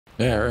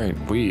Yeah,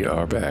 right. We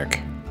are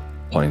back.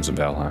 Plains of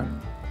Valheim.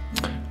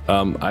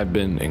 I've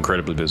been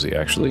incredibly busy,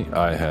 actually.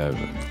 I have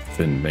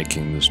been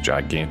making this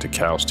gigantic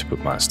house to put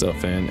my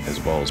stuff in,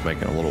 as well as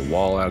making a little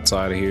wall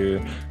outside of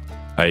here.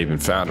 I even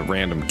found a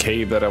random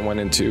cave that I went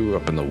into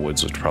up in the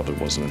woods, which probably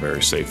wasn't a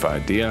very safe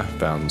idea.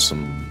 Found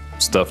some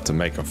stuff to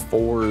make a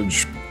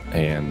forge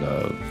and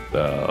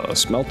a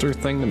smelter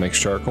thing to make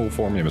charcoal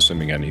for me. I'm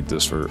assuming I need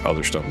this for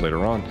other stuff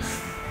later on.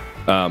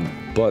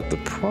 But the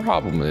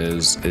problem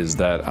is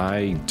that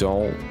I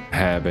don't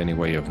have any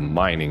way of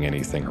mining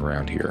anything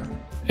around here.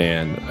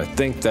 And I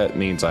think that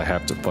means I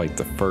have to fight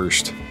the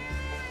first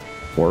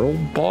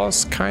world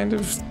boss kind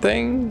of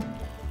thing.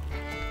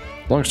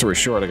 Long story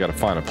short, I gotta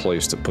find a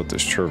place to put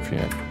this trophy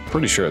in.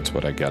 Pretty sure that's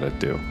what I gotta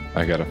do.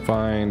 I gotta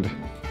find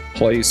a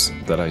place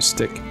that I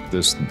stick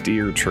this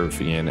deer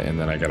trophy in, and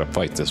then I gotta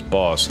fight this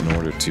boss in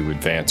order to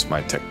advance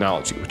my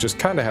technology, which is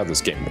kind of how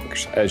this game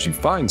works. As you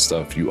find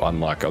stuff, you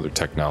unlock other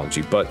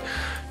technology, but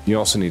you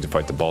also need to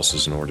fight the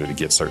bosses in order to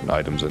get certain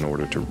items in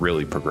order to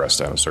really progress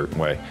down a certain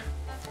way.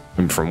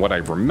 And from what I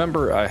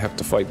remember, I have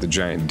to fight the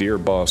giant deer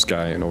boss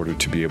guy in order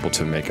to be able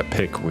to make a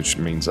pick, which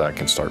means I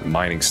can start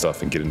mining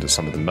stuff and get into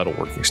some of the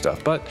metalworking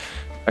stuff. But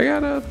I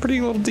got a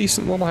pretty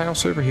decent little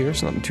house over here.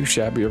 It's nothing too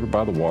shabby over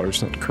by the water.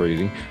 It's nothing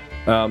crazy.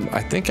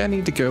 I think I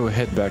need to go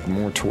head back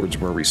more towards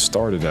where we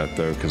started at,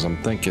 though, because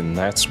I'm thinking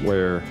that's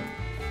where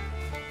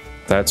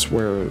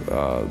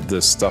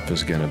this stuff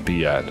is going to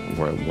be at,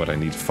 what I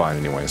need to find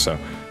anyway. So I'm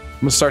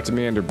going to start to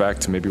meander back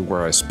to maybe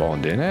where I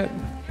spawned in at.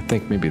 I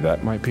think maybe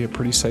that might be a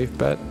pretty safe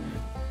bet.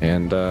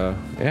 And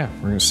yeah,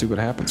 we're going to see what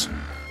happens.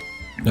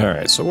 All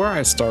right, so where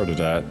I started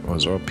at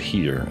was up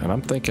here, and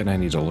I'm thinking I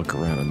need to look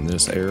around in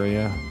this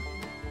area.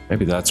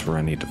 Maybe that's where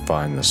I need to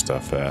find this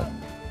stuff at.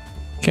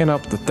 Can't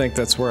help to think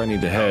that's where I need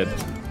to head.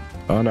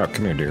 Oh no,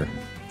 come here, dear.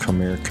 Come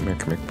here, come here,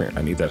 come here, come here.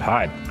 I need that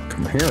hide.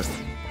 Come here.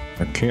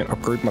 I can't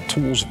upgrade my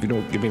tools if you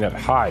don't give me that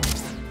hide.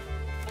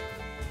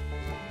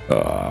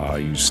 Ah,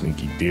 you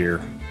sneaky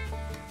deer.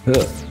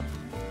 Ugh.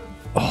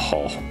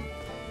 Oh,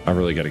 I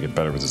really got to get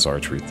better with this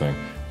archery thing.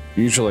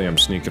 Usually I'm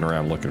sneaking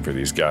around looking for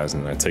these guys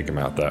and then I take them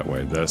out that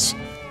way. This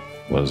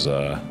was,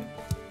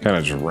 kind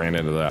of just ran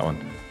into that one.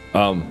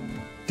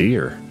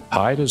 Deer.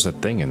 Hide is a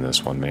thing in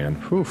this one, man.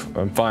 Whew.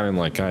 I'm finding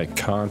like I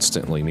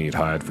constantly need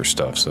hide for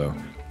stuff, so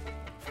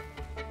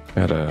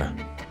gotta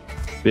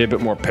be a bit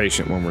more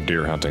patient when we're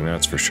deer hunting,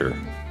 that's for sure.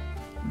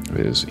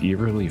 It is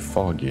eerily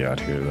foggy out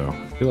here, though.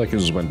 I feel like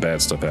this is when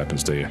bad stuff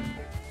happens to you.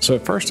 So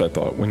at first I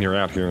thought when you're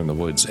out here in the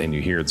woods and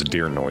you hear the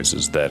deer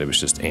noises that it was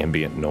just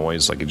ambient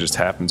noise, like it just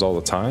happens all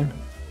the time.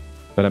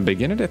 But I'm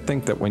beginning to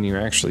think that when you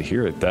actually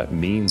hear it, that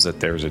means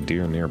that there's a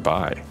deer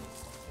nearby.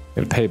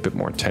 I'm gonna pay a bit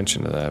more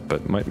attention to that,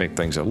 but it might make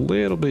things a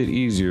little bit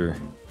easier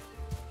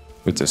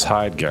with this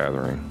hide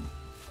gathering.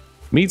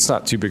 Meat's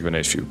not too big of an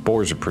issue.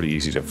 Boars are pretty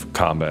easy to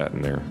combat,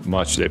 and they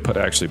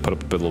actually put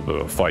up a little bit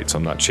of a fight, so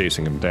I'm not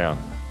chasing them down.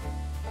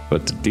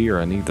 But the deer,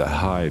 I need the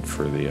hide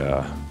for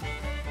the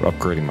for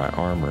upgrading my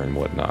armor and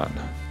whatnot.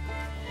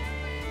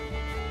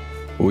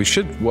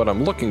 What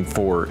I'm looking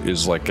for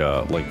is like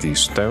these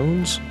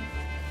stones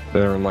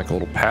that are in like a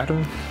little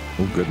pattern.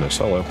 Oh goodness,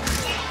 hello.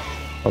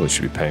 Probably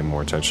should be paying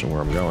more attention to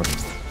where I'm going.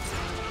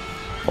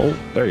 Oh,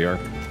 there you are.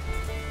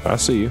 I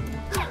see you.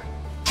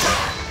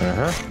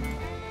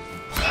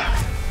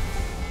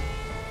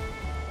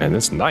 And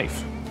this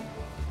knife.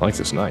 I like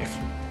this knife.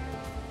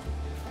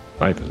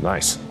 Knife is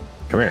nice.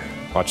 Come here.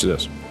 Watch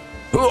this.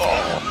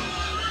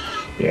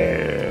 Oh,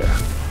 yeah.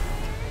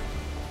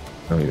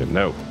 I don't even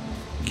know.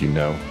 You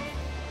know.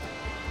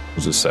 What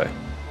does this say?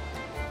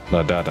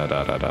 Da da da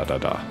da da da da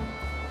da.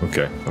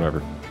 Okay,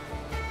 whatever.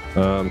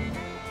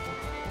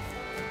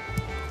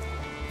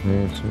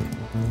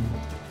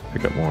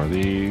 Pick up more of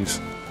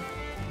these.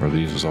 More of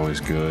these is always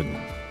good.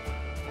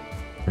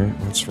 Alright,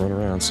 let's run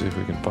around and see if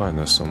we can find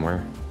this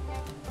somewhere.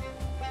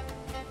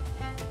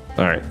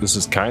 Alright, this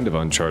is kind of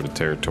uncharted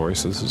territory,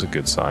 so this is a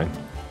good sign.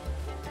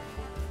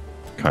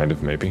 Kind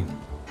of, maybe.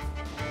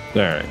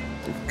 Alright,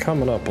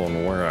 coming up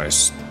on where I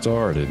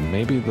started.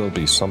 Maybe there'll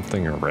be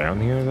something around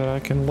here that I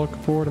can look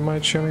for that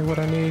might show me what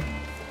I need.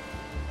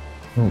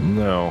 Oh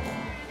no.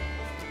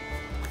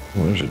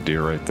 Oh, there's a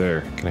deer right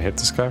there. Can I hit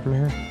this guy from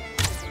here?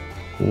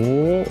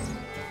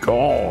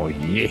 Oh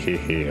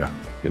yeah.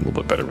 Get a little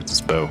bit better with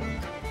this bow.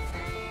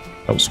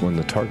 Helps when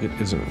the target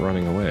isn't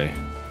running away.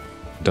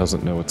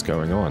 Doesn't know what's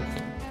going on.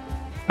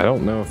 I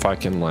don't know if I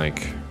can I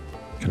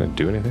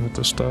do anything with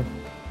this stuff?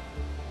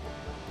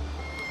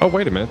 Oh,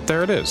 wait a minute.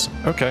 There it is.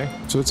 Okay.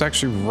 So it's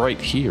actually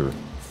right here.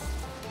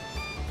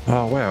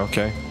 Oh, wow.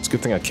 Okay. It's a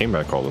good thing I came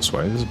back all this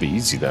way. This would be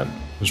easy then.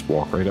 Just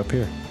walk right up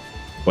here.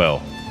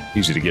 Well,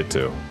 easy to get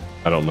to.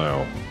 I don't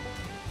know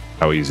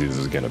how easy this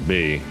is going to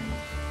be.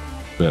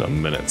 It's been a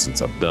minute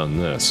since I've done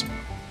this.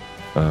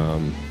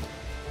 From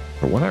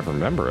what I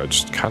remember, I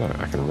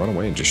can run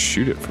away and just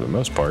shoot it for the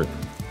most part.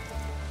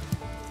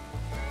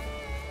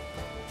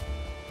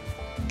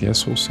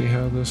 Guess we'll see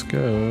how this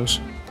goes.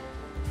 I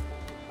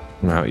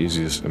don't know how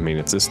easy this, I mean,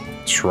 if this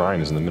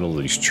shrine is in the middle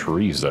of these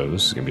trees, though,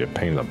 this is going to be a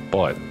pain in the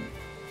butt.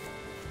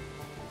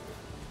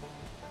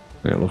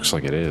 It looks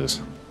like it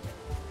is.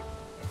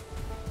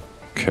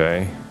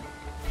 Okay.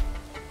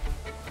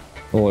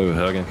 Hello,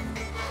 Huggin.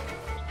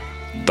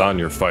 Don,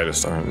 your fight is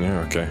starting.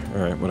 Yeah, okay.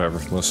 Alright, whatever.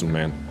 Listen,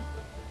 man.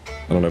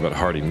 I don't know about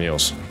hearty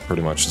meals.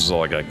 Pretty much, this is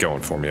all I got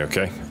going for me,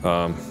 okay?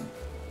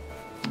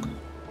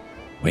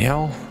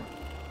 Well...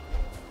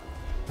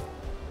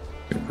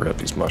 grab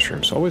these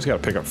mushrooms. Always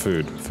gotta pick up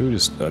food. Food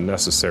is a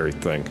necessary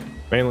thing.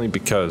 Mainly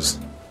because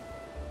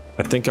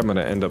I think I'm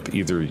gonna end up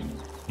either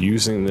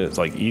using this,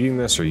 like eating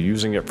this, or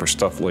using it for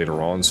stuff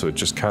later on, so it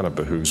just kind of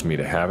behooves me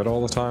to have it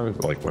all the time.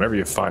 Like, whenever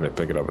you find it,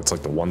 pick it up. It's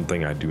like the one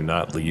thing I do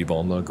not leave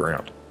on the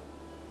ground.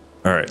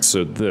 Alright,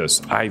 so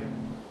this, I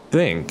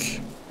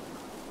think,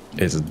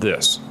 is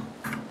this.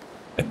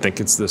 I think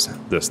it's this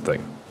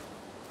thing.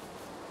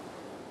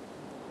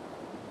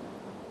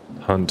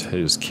 Hunt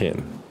his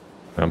kin.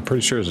 I'm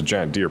pretty sure it's a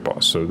giant deer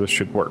boss, so this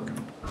should work.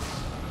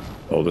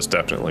 Oh, this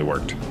definitely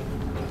worked.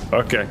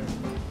 Okay.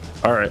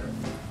 Alright.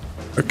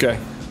 Okay.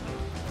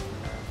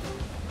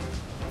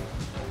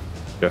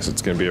 Guess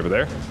it's gonna be over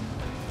there.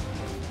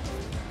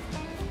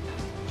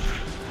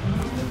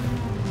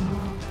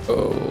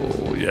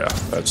 Oh, yeah.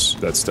 That's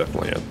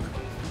definitely it.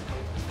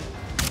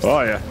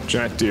 Oh, yeah.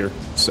 Giant deer.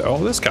 So,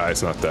 oh, this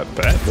guy's not that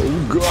bad.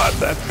 Oh, God,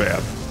 that's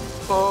bad.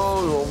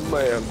 Oh,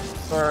 man.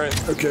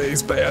 Alright. Okay,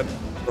 he's bad.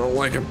 I don't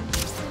like him.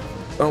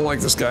 I don't like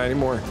this guy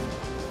anymore.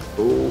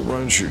 Oh,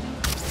 run and shoot.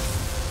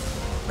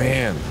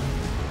 Man.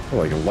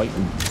 Like,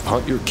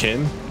 hunt your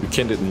kin? Your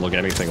kin didn't look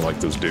anything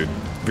like this dude.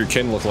 If your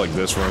kin looked like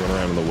this running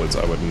around in the woods,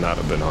 I would not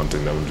have been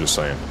hunting them, I'm just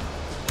saying.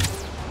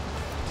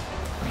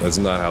 That's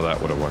not how that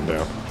would have went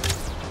down.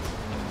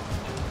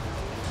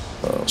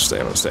 Oh,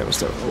 stamina.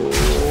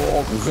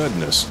 Oh,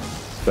 goodness.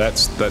 That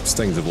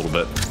stings a little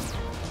bit.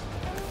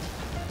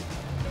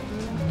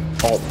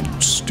 Oh,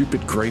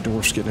 stupid gray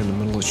dwarfs getting in the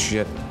middle of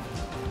shit.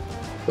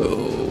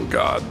 Oh,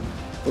 God.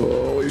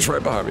 Oh, he's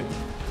right behind me.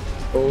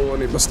 Oh, I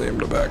need my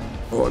stamina back.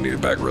 Oh, I need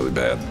it back really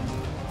bad.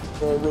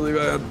 Oh, really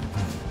bad.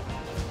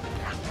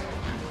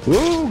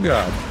 Oh,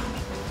 God.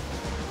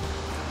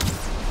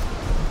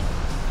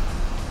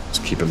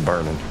 Just keep him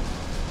burning.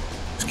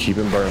 Just keep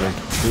him burning.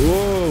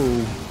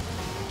 Whoa.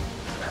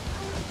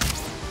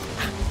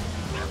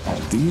 Oh,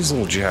 these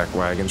little jack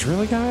wagons.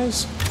 Really,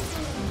 guys?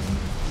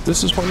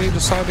 This is when you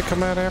decide to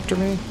come out after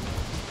me?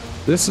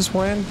 This is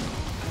when?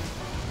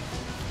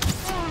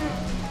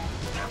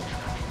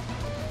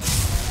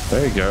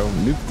 There you go.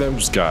 Nuke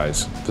those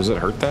guys. Does it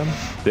hurt them?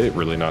 Did it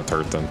really not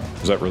hurt them?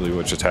 Is that really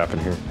what just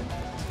happened here?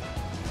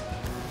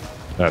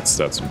 That's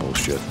some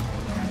bullshit.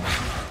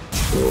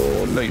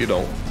 Oh, no you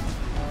don't.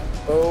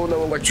 Oh,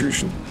 no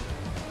electrocution.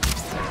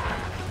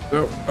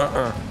 No,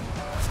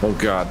 Oh,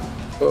 God.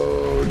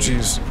 Oh,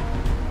 jeez.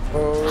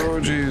 Oh,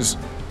 jeez.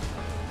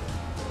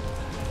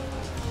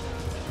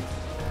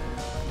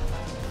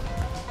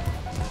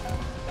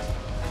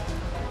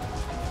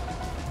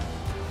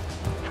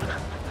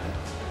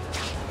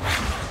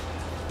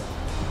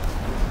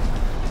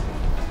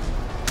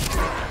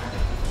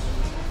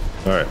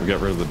 Alright, we got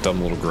rid of the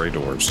dumb little gray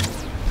doors.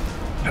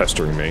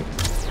 Pestering me.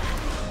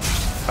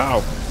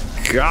 Oh,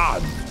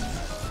 God!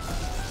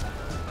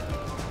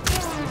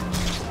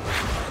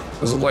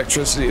 This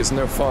electricity is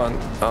no fun.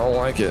 I don't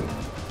like it.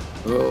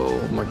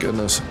 Oh, my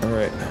goodness.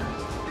 Alright.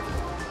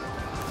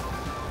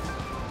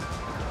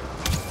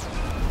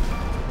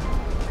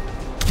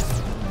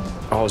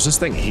 Oh, is this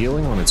thing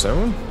healing on its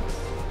own?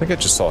 I think I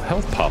just saw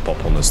health pop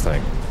up on this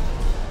thing.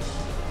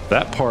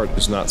 That part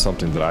is not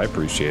something that I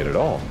appreciate at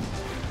all.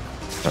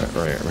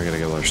 Right, we gotta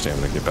get a little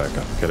stamina to get back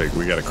up.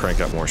 We gotta crank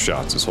out more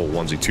shots. This whole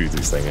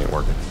onesie-twosie thing ain't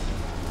working.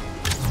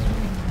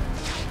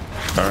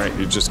 Alright,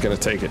 you're just gonna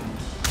take it.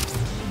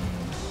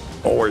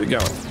 Oh, where are you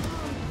going?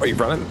 Are you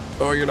running?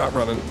 Oh, you're not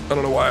running. I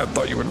don't know why I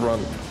thought you would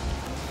run.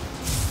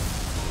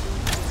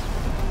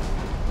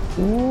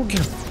 Ooh,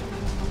 get him.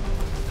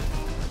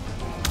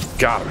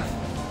 Got him.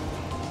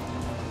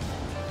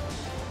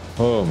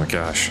 Oh my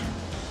gosh.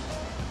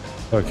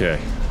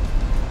 Okay.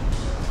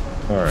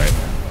 Alright.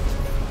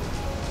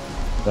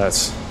 That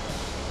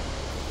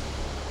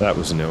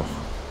was new.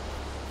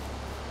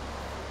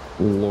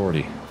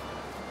 Lordy.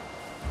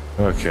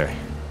 Okay.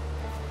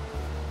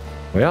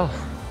 Well,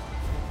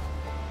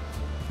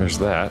 there's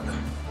that.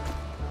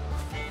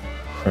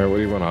 Alright, what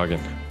do you want,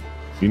 Hagen?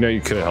 You know you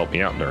could have helped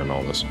me out during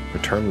all this.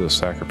 Return to the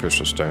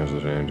sacrificial stones.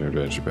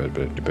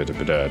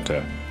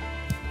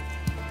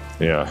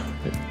 Yeah,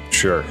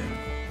 sure.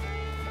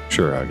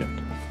 Sure,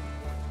 Hagen.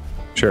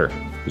 Sure.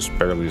 Just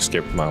barely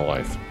escaped with my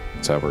life.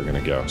 That's how we're gonna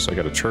go. So I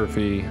got a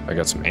trophy, I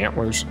got some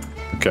antlers.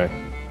 Okay.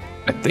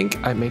 I think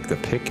I make the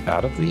pick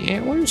out of the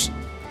antlers?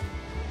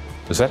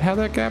 Is that how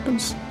that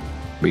happens?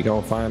 We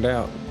gonna find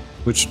out.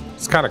 Which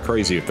is kind of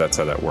crazy if that's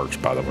how that works,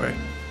 by the way.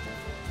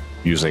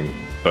 Using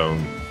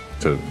bone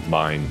to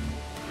mine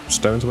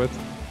stones with.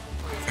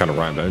 Kind of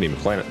rhymed. I didn't even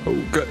plan it.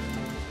 Oh, good.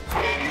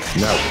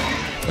 No.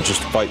 I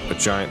just fight a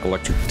giant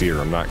electric deer.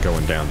 I'm not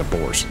going down to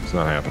boars. It's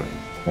not happening.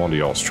 I'm on to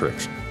y'all's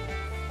tricks.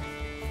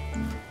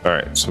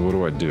 Alright, so what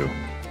do I do?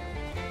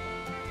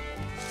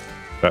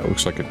 That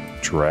looks like a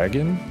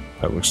dragon.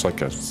 That looks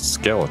like a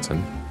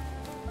skeleton.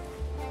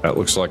 That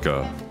looks like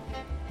a...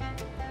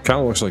 Kind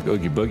of looks like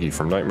Oogie Boogie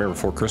from Nightmare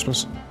Before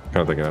Christmas. Kind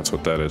of thinking that's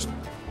what that is.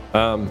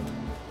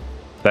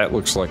 That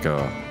looks like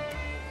a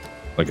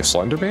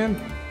Slender Man.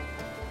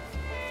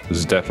 This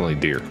is definitely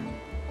deer.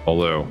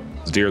 Although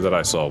the deer that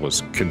I saw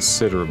was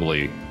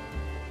considerably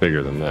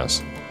bigger than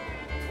this.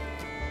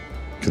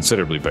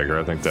 Considerably bigger.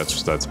 I think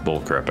that's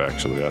bullcrap.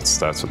 Actually,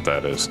 that's what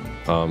that is.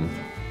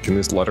 Can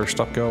this letter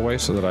stuff go away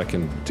so that I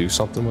can do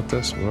something with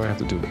this? What do I have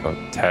to do?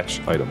 Attach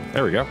item.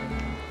 There we go.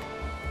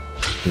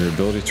 Your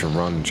ability to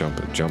run,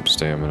 jump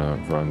stamina,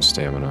 run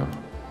stamina.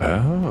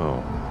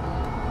 Oh.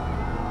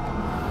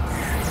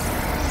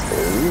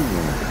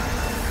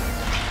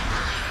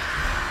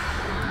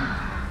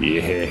 Ooh.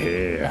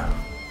 Yeah.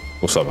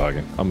 What's up,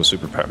 Hagen? I'm a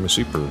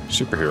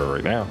superhero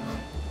right now.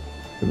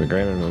 You've been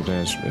granted no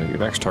damage. Your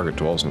next target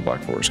dwells in the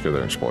Black Forest. Go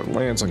there and explore the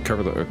lands,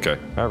 uncover the... Okay.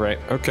 Alright.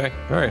 Okay.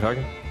 Alright,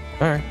 Hagen.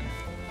 Alright.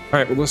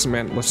 Alright, well listen,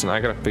 man. Listen,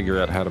 I gotta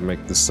figure out how to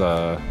make this,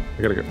 I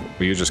gotta go. Well,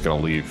 you're just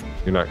gonna leave.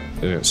 You're not...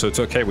 So it's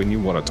okay when you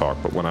want to talk,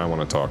 but when I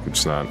want to talk,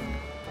 it's not...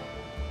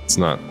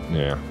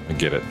 Yeah, I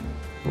get it.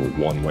 A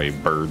one-way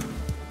bird.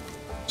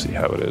 See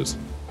how it is.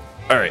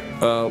 Alright,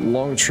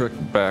 long trek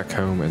back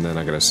home, and then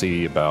I gotta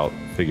see about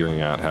figuring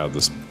out how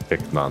this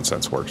pick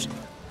nonsense works.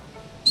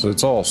 So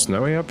it's all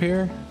snowy up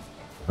here?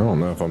 I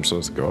don't know if I'm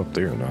supposed to go up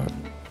there or not.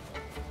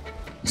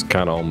 It's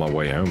kind of on my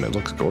way home. It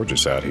looks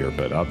gorgeous out here,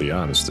 but I'll be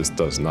honest, this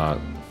does not...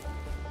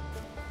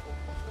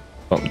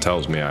 Something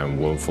tells me I'm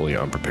woefully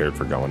unprepared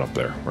for going up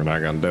there. We're not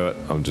going to do it.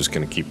 I'm just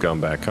going to keep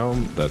going back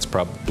home. That's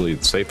probably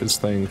the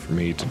safest thing for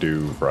me to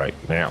do right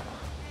now.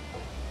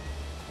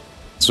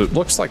 So it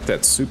looks like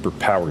that super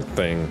powered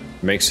thing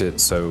makes it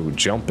so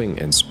jumping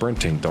and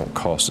sprinting don't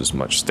cost as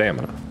much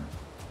stamina.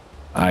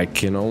 I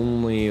can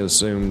only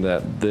assume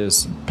that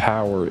this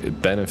power,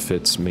 it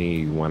benefits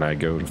me when I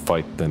go to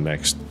fight the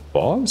next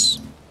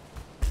boss,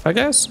 I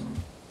guess?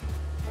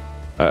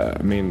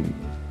 I mean,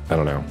 I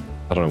don't know.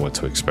 I don't know what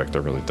to expect. I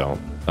really don't.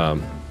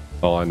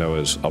 All I know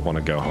is I want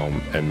to go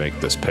home and make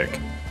this pick.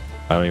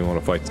 I don't even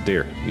want to fight the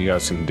deer. You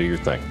guys can do your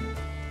thing.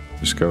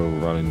 Just go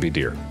run and be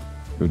deer.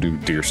 Go do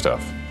deer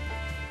stuff.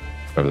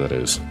 Whatever that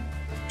is.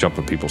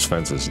 Jumping people's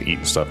fences,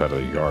 eating stuff out of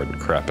the yard and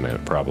crapping in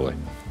it, probably.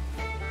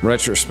 In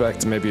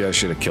retrospect, maybe I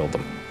should have killed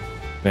them.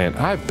 Man,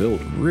 I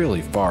built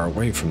really far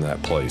away from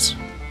that place.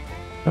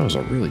 That was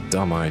a really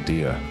dumb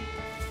idea.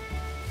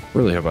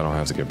 Really hope I don't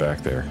have to get back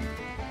there.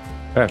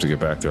 If I have to get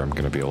back there, I'm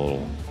going to be a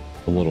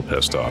little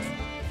pissed off.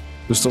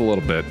 Just a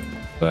little bit,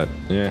 but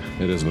yeah,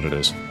 it is what it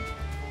is.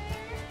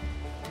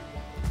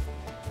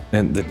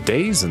 And the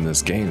days in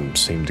this game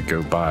seem to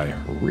go by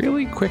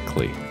really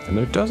quickly, and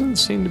there doesn't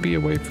seem to be a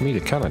way for me to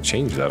kind of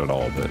change that at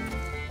all, but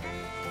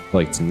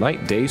like the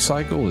night-day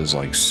cycle is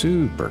like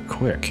super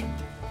quick.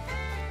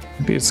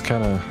 Maybe it's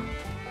kind of...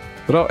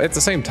 But at the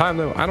same time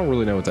though, I don't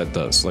really know what that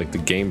does. Like the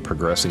game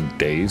progressing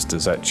days,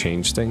 does that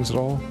change things at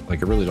all?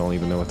 Like I really don't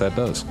even know what that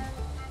does.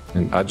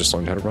 And I just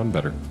learned how to run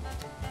better.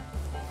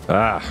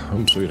 Ah,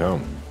 home sweet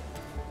home.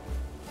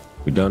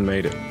 We done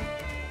made it.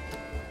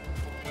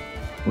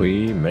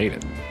 We made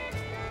it.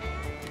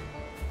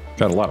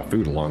 Got a lot of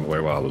food along the way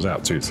while I was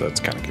out too, so that's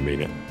kind of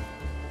convenient.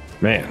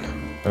 Man,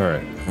 all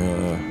right.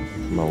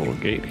 My little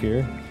gate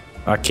here.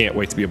 I can't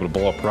wait to be able to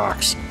blow up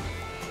rocks.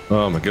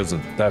 Oh my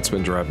goodness, that's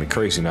been driving me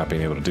crazy not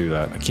being able to do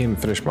that. I can't even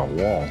finish my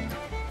wall.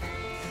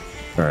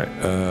 All right.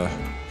 I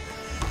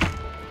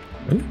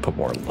need to put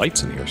more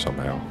lights in here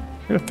somehow.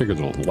 I gotta figure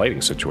the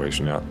lighting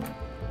situation out.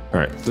 All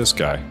right, this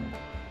guy.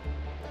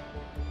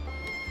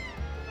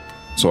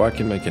 So I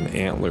can make an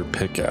antler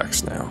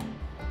pickaxe now,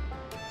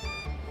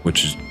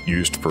 which is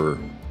used for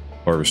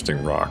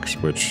harvesting rocks,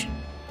 which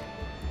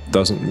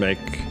doesn't make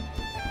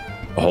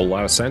a whole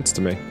lot of sense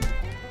to me,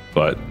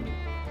 but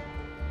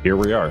here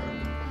we are,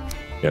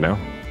 you know?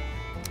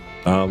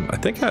 I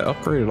think I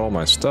upgraded all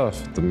my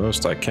stuff the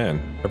most I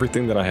can,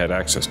 everything that I had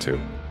access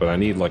to, but I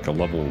need like a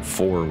level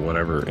 4 or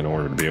whatever in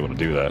order to be able to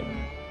do that.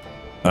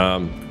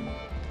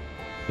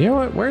 You know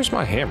what? Where's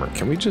my hammer?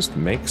 Can we just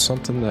make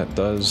something that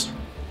does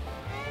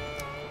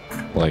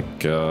like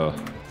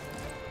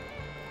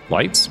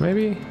lights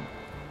maybe?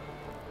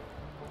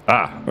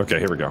 Ah, okay,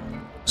 here we go.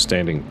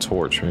 Standing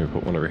torch. Maybe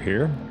put one over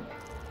here.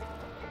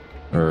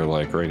 Or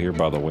like right here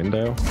by the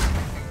window.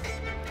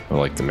 Or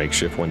like the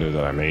makeshift window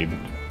that I made.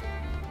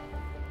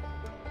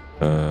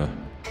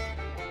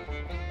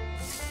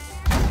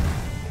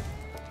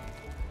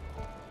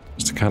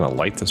 Just to kind of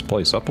light this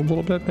place up a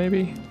little bit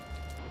maybe.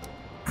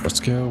 Let's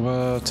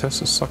go test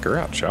this sucker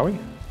out, shall we?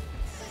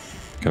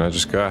 Can I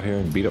just go out here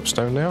and beat up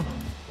stone now?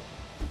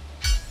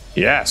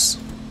 Yes!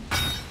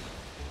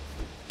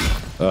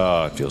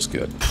 Oh, it feels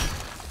good.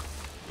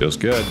 Feels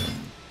good.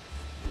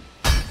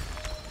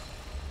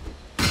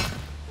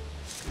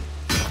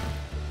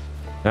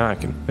 Now I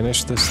can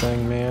finish this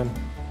thing, man.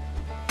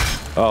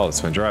 Oh,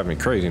 it's been driving me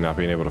crazy not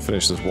being able to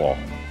finish this wall.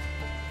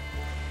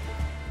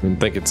 I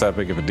didn't think it's that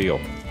big of a deal,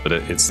 but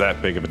it's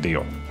that big of a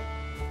deal.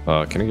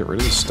 Can I get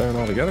rid of this stone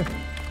altogether?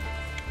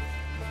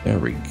 There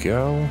we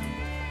go.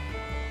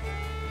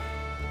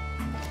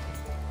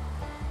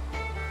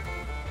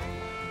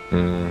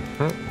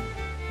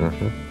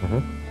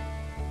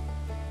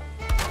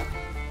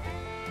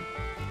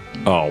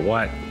 Oh,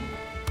 what?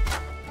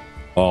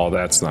 Oh,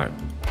 that's not.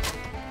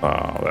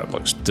 Oh, that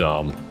looks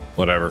dumb.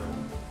 Whatever.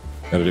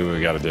 Gotta do what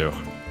we gotta do.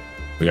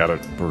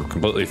 We're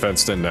completely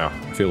fenced in now.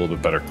 I feel a little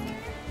bit better.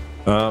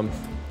 Now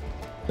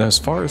as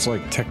far as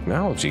like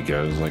technology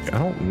goes, like I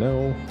don't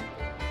know.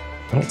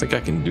 I don't think I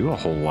can do a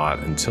whole lot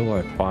until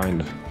I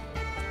find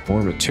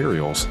more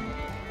materials.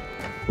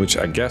 Which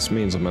I guess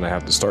means I'm gonna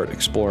have to start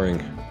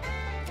exploring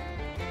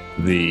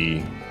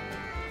the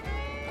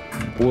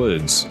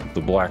woods,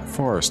 the Black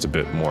Forest a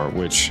bit more,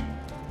 which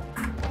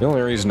the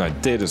only reason I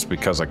did is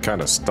because I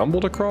kind of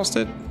stumbled across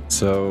it.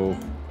 So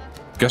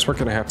I guess we're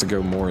gonna have to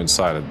go more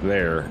inside of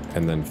there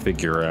and then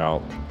figure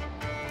out.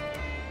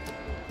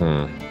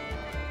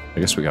 I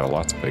guess we got a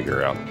lot to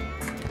figure out.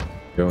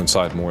 Go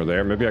inside more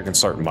there. Maybe I can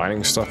start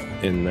mining stuff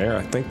in there.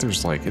 I think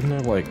there's like, isn't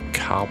there like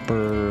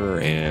copper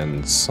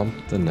and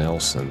something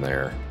else in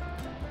there?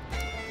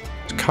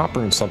 There's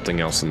copper and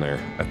something else in there.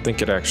 I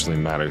think it actually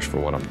matters for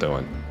what I'm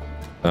doing.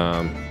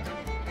 I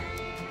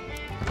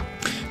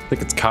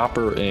think it's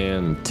copper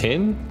and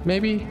tin,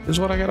 maybe, is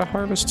what I gotta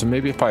harvest. So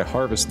maybe if I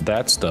harvest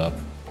that stuff,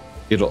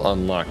 it'll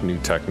unlock new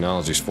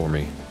technologies for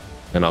me,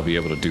 and I'll be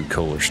able to do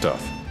cooler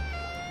stuff.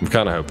 I'm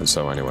kind of hoping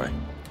so anyway.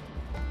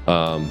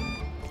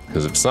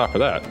 Because if it's not for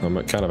that, I'm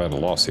kind of at a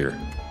loss here.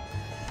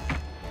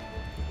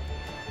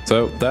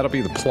 So that'll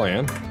be the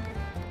plan.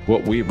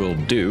 What we will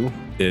do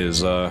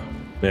is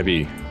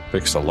maybe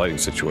fix the lighting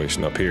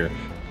situation up here.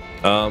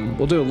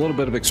 We'll do a little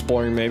bit of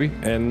exploring maybe,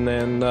 and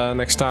then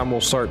next time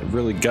we'll start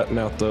really gutting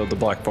out the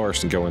Black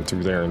Forest and going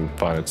through there and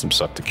finding some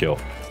stuff to kill.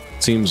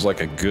 Seems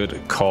like a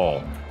good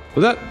call.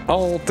 With that,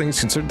 all things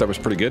considered, that was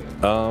pretty good.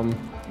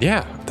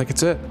 Yeah, I think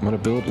it's it. I'm going to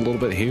build a little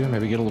bit here,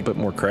 maybe get a little bit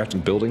more craft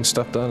and building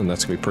stuff done, and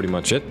that's going to be pretty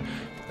much it.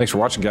 Thanks for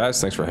watching, guys.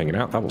 Thanks for hanging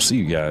out. I will see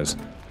you guys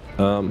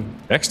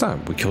next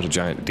time we killed a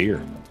giant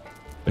deer.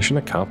 Mission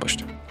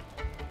accomplished.